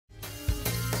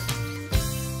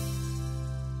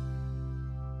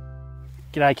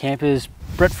G'day campers,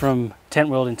 Brett from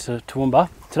Tentworld in Toowoomba.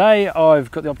 Today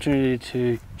I've got the opportunity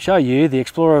to show you the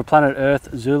Explorer Planet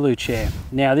Earth Zulu chair.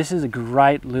 Now this is a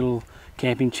great little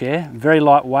camping chair, very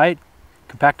lightweight,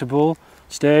 compactable,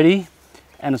 sturdy,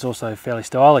 and it's also fairly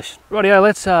stylish. Rightio,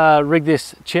 let's rig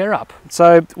this chair up.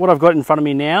 So what I've got in front of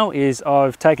me now is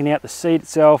I've taken out the seat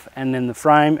itself and then the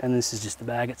frame, and this is just the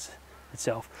bag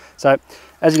itself. So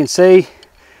as you can see,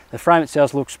 the frame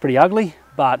itself looks pretty ugly,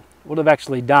 but what I've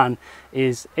actually done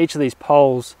is each of these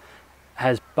poles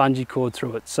has bungee cord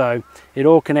through it, so it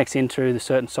all connects into the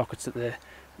certain sockets that they're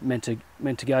meant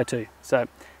to go to. So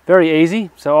very easy.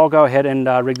 So I'll go ahead and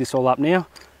rig this all up now,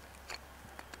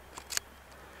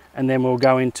 and then we'll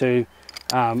go into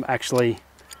actually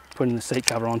putting the seat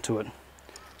cover onto it.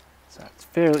 So it's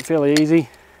fairly easy,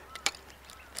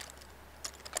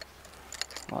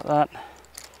 like that,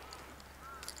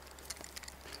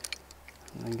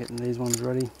 and then getting these ones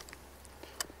ready.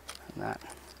 That.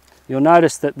 You'll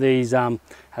notice that these have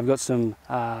got some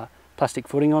plastic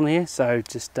footing on here, so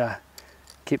just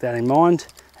keep that in mind,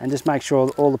 and just make sure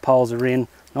that all the poles are in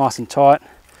nice and tight.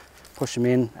 Push them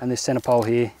in, and this centre pole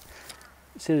here,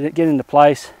 get into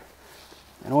place,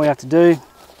 and all you have to do,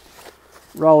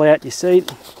 roll out your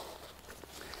seat,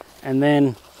 and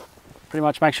then pretty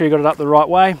much make sure you got it up the right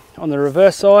way. On the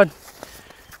reverse side,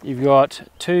 you've got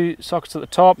 2 sockets at the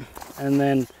top and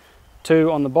then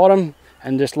 2 on the bottom,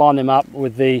 and just line them up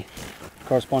with the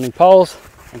corresponding poles,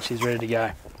 and she's ready to go.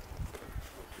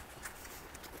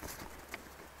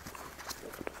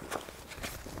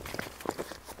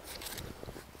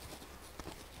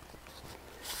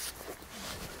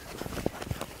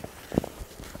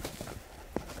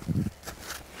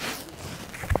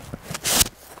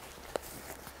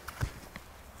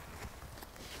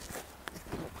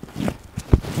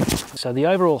 So the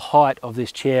overall height of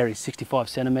this chair is 65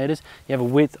 centimetres. You have a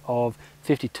width of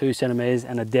 52 centimetres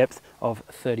and a depth of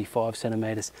 35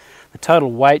 centimetres. The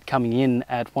total weight coming in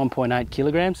at 1.8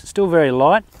 kilograms. It's still very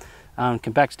light,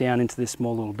 compacts down into this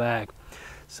small little bag.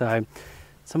 So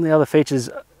some of the other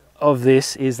features of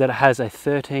this is that it has a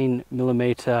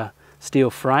 13mm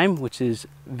steel frame, which is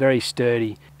very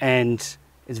sturdy, and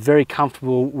is very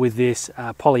comfortable with this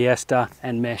polyester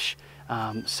and mesh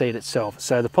seat itself.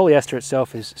 So the polyester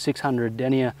itself is 600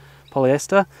 denier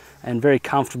polyester, and very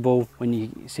comfortable when you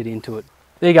sit into it.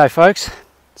 There you go folks,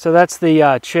 so that's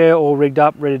the chair all rigged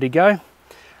up, ready to go.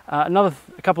 A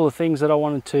couple of things that I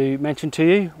wanted to mention to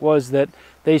you was that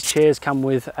these chairs come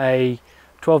with a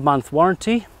 12-month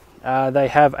warranty. They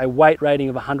have a weight rating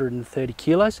of 130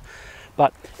 kilos.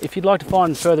 But if you'd like to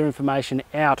find further information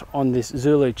out on this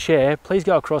Zulu chair, please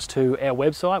go across to our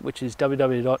website, which is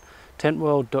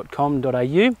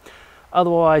www.tentworld.com.au.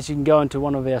 Otherwise, you can go into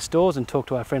one of our stores and talk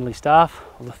to our friendly staff.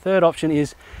 Or the third option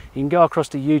is you can go across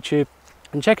to YouTube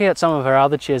and check out some of our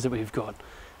other chairs that we've got.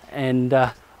 And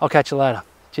I'll catch you later.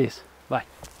 Cheers. Bye.